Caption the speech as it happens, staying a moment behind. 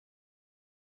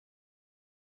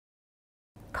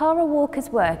Kara Walker's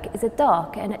work is a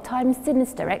dark and at times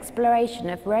sinister exploration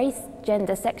of race,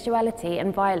 gender, sexuality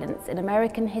and violence in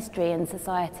American history and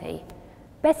society.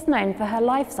 Best known for her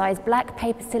life-size black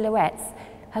paper silhouettes,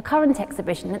 her current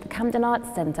exhibition at the Camden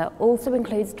Arts Centre also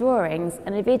includes drawings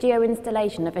and a video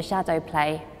installation of a shadow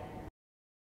play.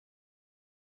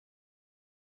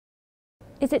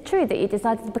 Is it true that you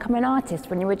decided to become an artist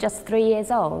when you were just 3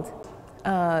 years old?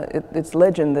 It's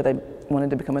legend that I wanted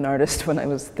to become an artist when I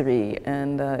was 3,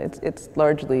 and it's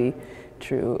largely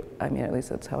true. I mean, at least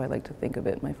that's how I like to think of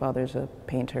it. My father's a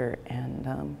painter,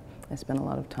 and I spent a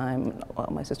lot of time, well,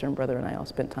 my sister and brother and I all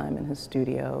spent time in his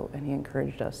studio, and he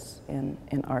encouraged us in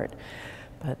art.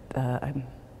 But I'm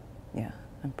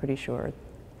pretty sure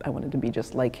I wanted to be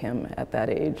just like him at that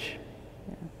age.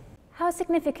 Yeah. How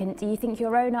significant do you think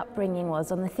your own upbringing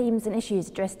was on the themes and issues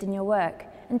addressed in your work?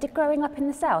 And did growing up in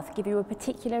the South give you a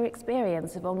particular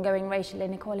experience of ongoing racial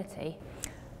inequality?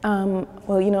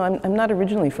 Well, you know, I'm not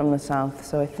originally from the South,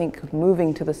 so I think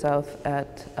moving to the South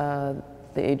at the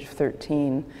age of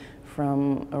 13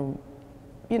 from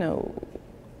a, you know,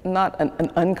 not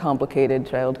an uncomplicated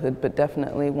childhood, but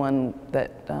definitely one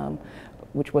that,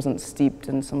 which wasn't steeped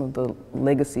in some of the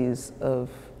legacies of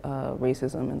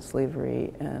racism and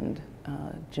slavery and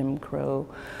Jim Crow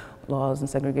laws and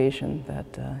segregation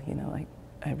that, you know,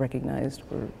 I recognized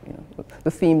were, you know,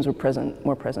 the themes were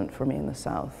more present for me in the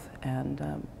South.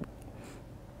 And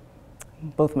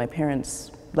both my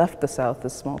parents left the South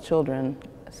as small children,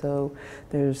 so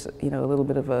there's, you know, a little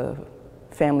bit of a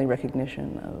family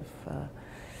recognition of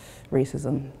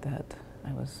racism that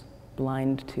I was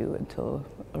blind to until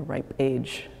a ripe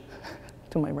age,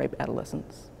 till my ripe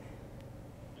adolescence.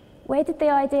 Where did the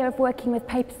idea of working with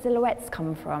paper silhouettes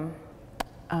come from?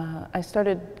 I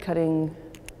started cutting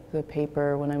the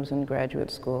paper when I was in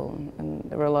graduate school, and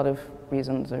there were a lot of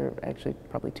reasons, or actually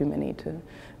probably too many to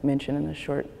mention in a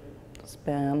short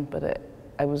span, but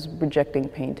I was rejecting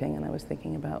painting, and I was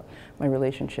thinking about my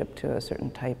relationship to a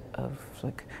certain type of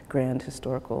like grand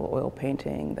historical oil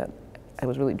painting that I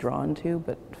was really drawn to,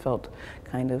 but felt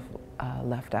kind of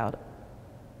left out.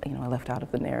 You know, I left out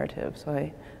of the narrative. So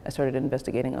I started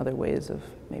investigating other ways of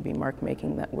maybe mark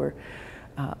making that were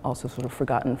also sort of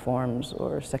forgotten forms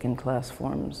or second-class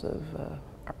forms of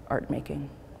art making.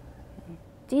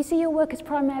 Do you see your work as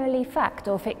primarily fact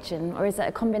or fiction, or is it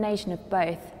a combination of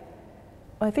both?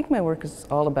 Well, I think my work is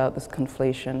all about this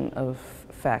conflation of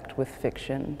fact with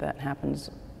fiction that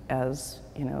happens as,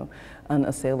 you know,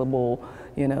 unassailable,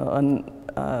 you know,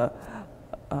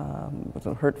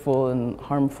 hurtful and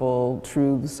harmful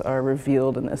truths are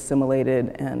revealed and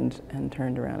assimilated and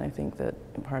turned around. I think that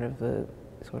part of the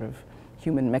sort of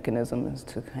human mechanism is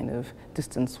to kind of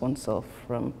distance oneself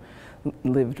from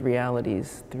lived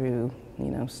realities through, you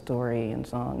know, story and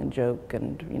song and joke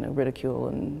and, you know, ridicule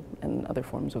and other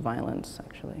forms of violence,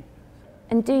 actually.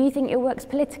 And do you think your work's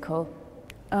political?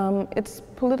 It's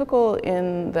political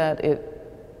in that it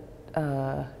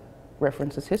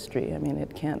references history. I mean,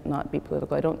 it can't not be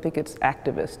political. I don't think it's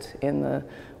activist in the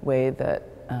way that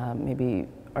maybe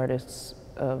artists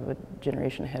of a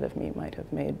generation ahead of me might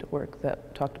have made work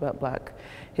that talked about Black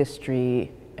history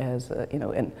as, you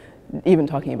know, and even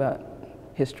talking about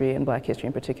history and Black history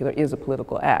in particular is a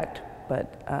political act,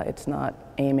 but it's not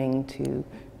aiming to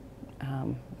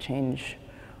change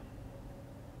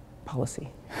policy.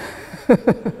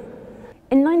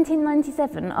 In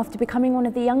 1997, after becoming one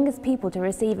of the youngest people to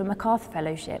receive a MacArthur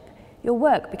Fellowship, your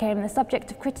work became the subject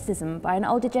of criticism by an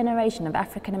older generation of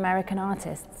African American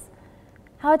artists.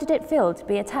 How did it feel to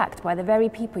be attacked by the very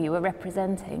people you were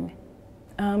representing?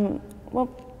 Well,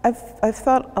 I've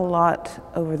thought a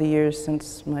lot over the years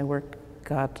since my work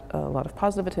got a lot of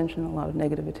positive attention, a lot of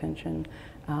negative attention,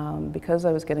 because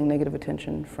I was getting negative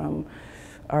attention from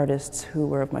artists who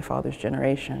were of my father's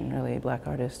generation, really Black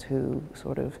artists who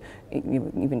sort of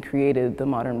even created the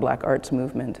modern Black arts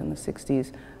movement in the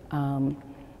 60s,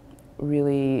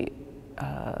 really,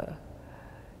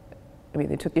 I mean,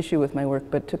 they took issue with my work,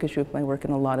 but took issue with my work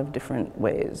in a lot of different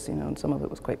ways, you know, and some of it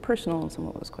was quite personal, and some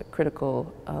of it was quite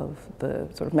critical of the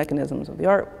sort of mechanisms of the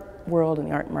art world and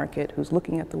the art market, who's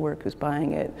looking at the work, who's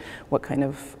buying it, what kind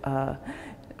of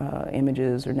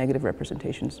images or negative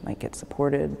representations might get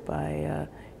supported by,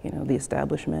 you know, the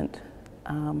establishment.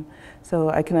 So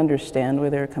I can understand where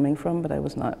they're coming from, but I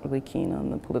was not really keen on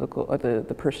the political or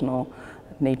the personal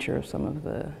nature of some of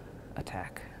the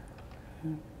attack.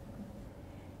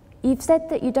 You've said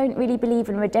that you don't really believe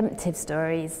in redemptive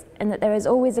stories and that there is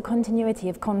always a continuity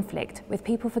of conflict with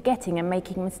people forgetting and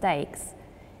making mistakes.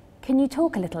 Can you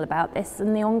talk a little about this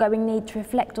and the ongoing need to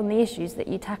reflect on the issues that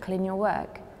you tackle in your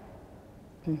work?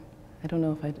 I don't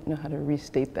know if I know how to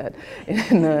restate that.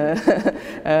 In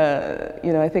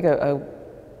you know, I think I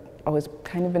always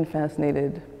kind of been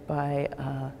fascinated by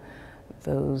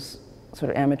those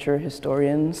sort of amateur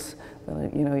historians.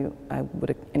 You know, I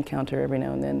would encounter every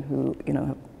now and then who, you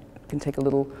know, can take a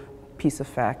little piece of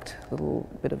fact, a little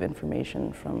bit of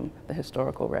information from the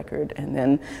historical record, and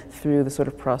then through the sort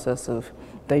of process of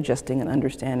digesting and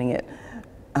understanding it,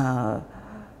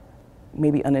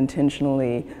 maybe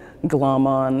unintentionally glom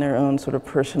on their own sort of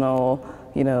personal,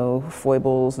 you know,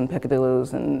 foibles and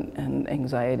peccadillos and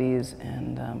anxieties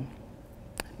and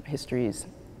histories.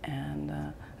 And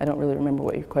I don't really remember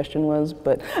what your question was,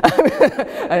 but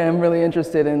I am really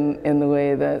interested in the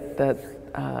way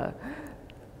that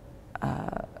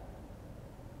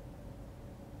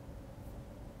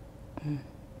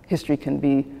history can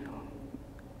be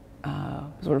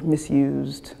sort of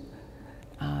misused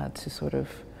to sort of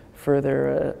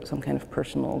further some kind of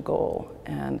personal goal.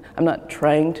 And I'm not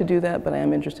trying to do that, but I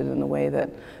am interested in the way that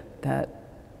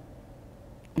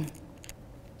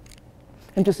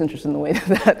I'm just interested in the way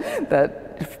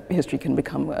that history can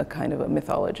become a kind of a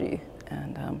mythology.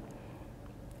 And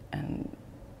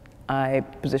I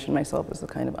position myself as the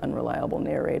kind of unreliable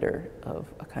narrator of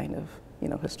a kind of, you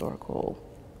know, historical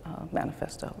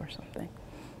manifesto or something.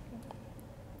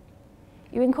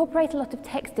 You incorporate a lot of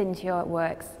text into your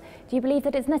works. Do you believe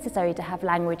that it's necessary to have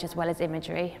language as well as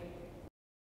imagery?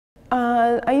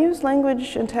 I use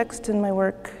language and text in my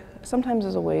work sometimes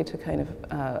as a way to kind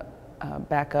of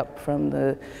back up from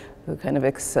the kind of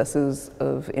excesses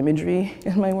of imagery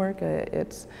in my work.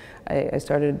 I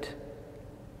started,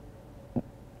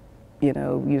 you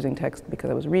know, using text because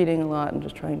I was reading a lot and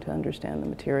just trying to understand the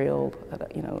material,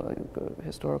 you know,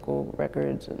 historical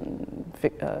records and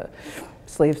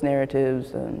slaves'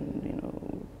 narratives and, you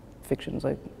know, fictions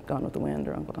like Gone with the Wind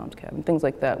or Uncle Tom's Cabin. Things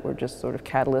like that were just sort of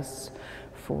catalysts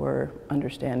for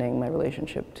understanding my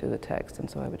relationship to the text. And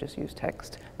so I would just use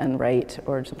text and write,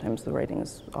 or sometimes the writing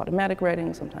is automatic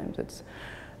writing, sometimes it's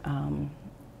a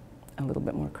little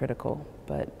bit more critical.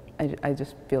 But I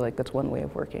just feel like that's one way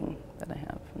of working that I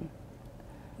have.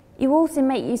 You also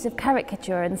make use of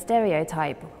caricature and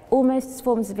stereotype, almost as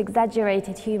forms of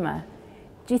exaggerated humour.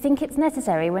 Do you think it's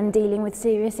necessary when dealing with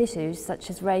serious issues such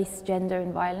as race, gender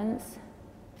and violence?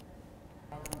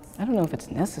 I don't know if it's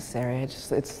necessary.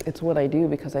 It's what I do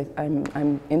because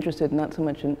I'm interested not so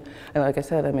much in, like I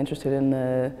said, I'm interested in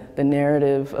the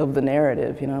narrative of the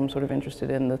narrative. You know, I'm sort of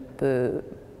interested in the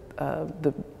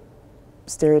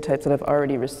stereotypes that I've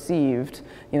already received,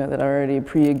 you know, that already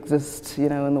pre-exist, you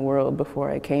know, in the world before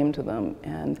I came to them.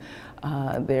 And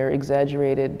they're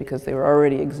exaggerated because they were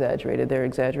already exaggerated. They're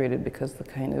exaggerated because the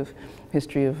kind of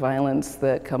history of violence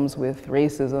that comes with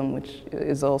racism, which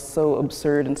is all so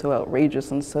absurd and so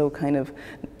outrageous and so kind of,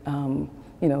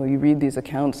 you know, you read these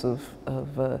accounts of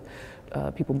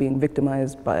people being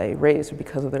victimized by race or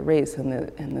because of their race,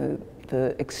 and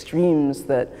the extremes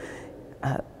that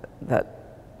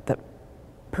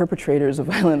perpetrators of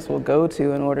violence will go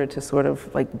to in order to sort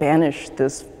of like banish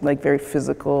this like very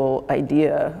physical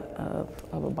idea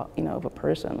of a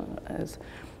person.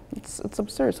 It's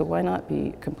absurd. So why not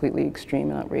be completely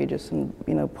extreme and outrageous and,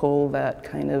 you know, pull that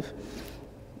kind of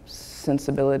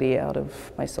sensibility out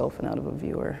of myself and out of a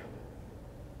viewer.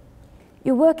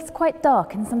 Your work is quite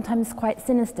dark and sometimes quite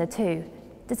sinister too.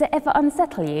 Does it ever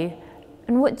unsettle you?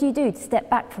 And what do you do to step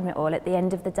back from it all at the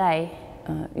end of the day?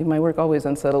 My work always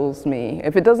unsettles me.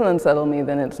 If it doesn't unsettle me,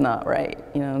 then it's not right,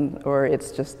 you know, or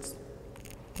it's just,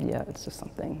 yeah, it's just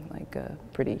something like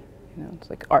pretty, you know, it's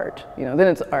like art, you know, then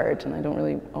it's art, and I don't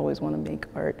really always want to make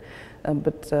art.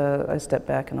 But I step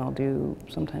back and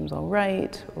sometimes I'll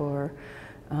write, or,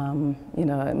 you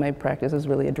know, my practice is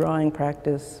really a drawing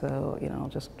practice, so, you know, I'll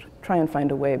just try and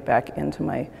find a way back into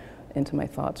my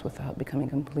thoughts without becoming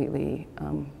completely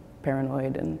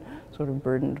paranoid and sort of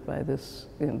burdened by this,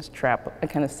 you know, this trap. I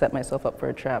kind of set myself up for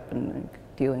a trap in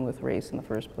dealing with race in the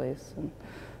first place, and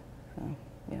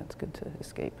yeah, it's good to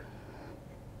escape.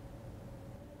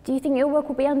 Do you think your work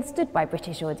will be understood by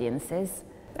British audiences?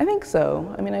 I think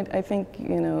so. I mean, I think,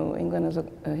 you know, England has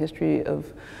a history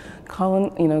of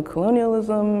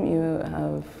colonialism. You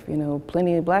have, you know,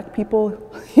 plenty of black people,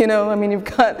 you know, I mean, you've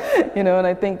got, you know, and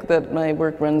I think that my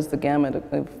work runs the gamut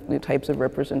of the types of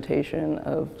representation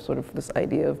of sort of this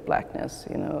idea of blackness,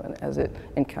 you know, as it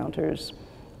encounters,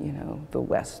 you know, the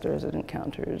West, or as it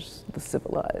encounters the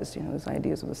civilized, you know, these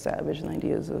ideas of the savage and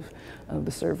ideas of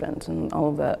the servant, and all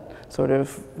of that sort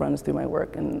of runs through my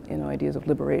work, and, you know, ideas of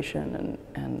liberation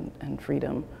and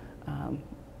freedom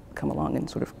come along and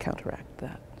sort of counteract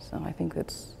that. So I think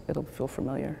it'll feel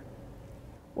familiar.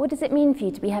 What does it mean for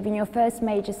you to be having your first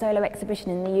major solo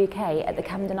exhibition in the UK at the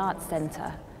Camden Arts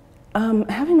Centre?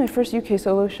 Having my first UK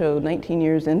solo show 19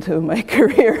 years into my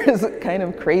career is kind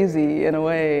of crazy in a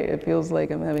way. It feels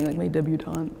like I'm having like my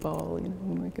debutante ball, you know,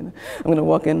 I'm gonna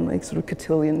walk in like sort of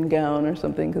cotillion gown or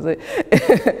something, because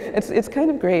it's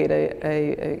kind of great.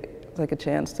 It's like a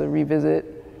chance to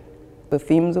revisit the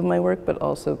themes of my work, but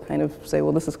also kind of say,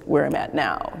 well, this is where I'm at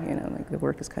now, you know, like the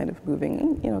work is kind of moving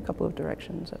in, you know, a couple of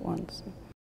directions at once.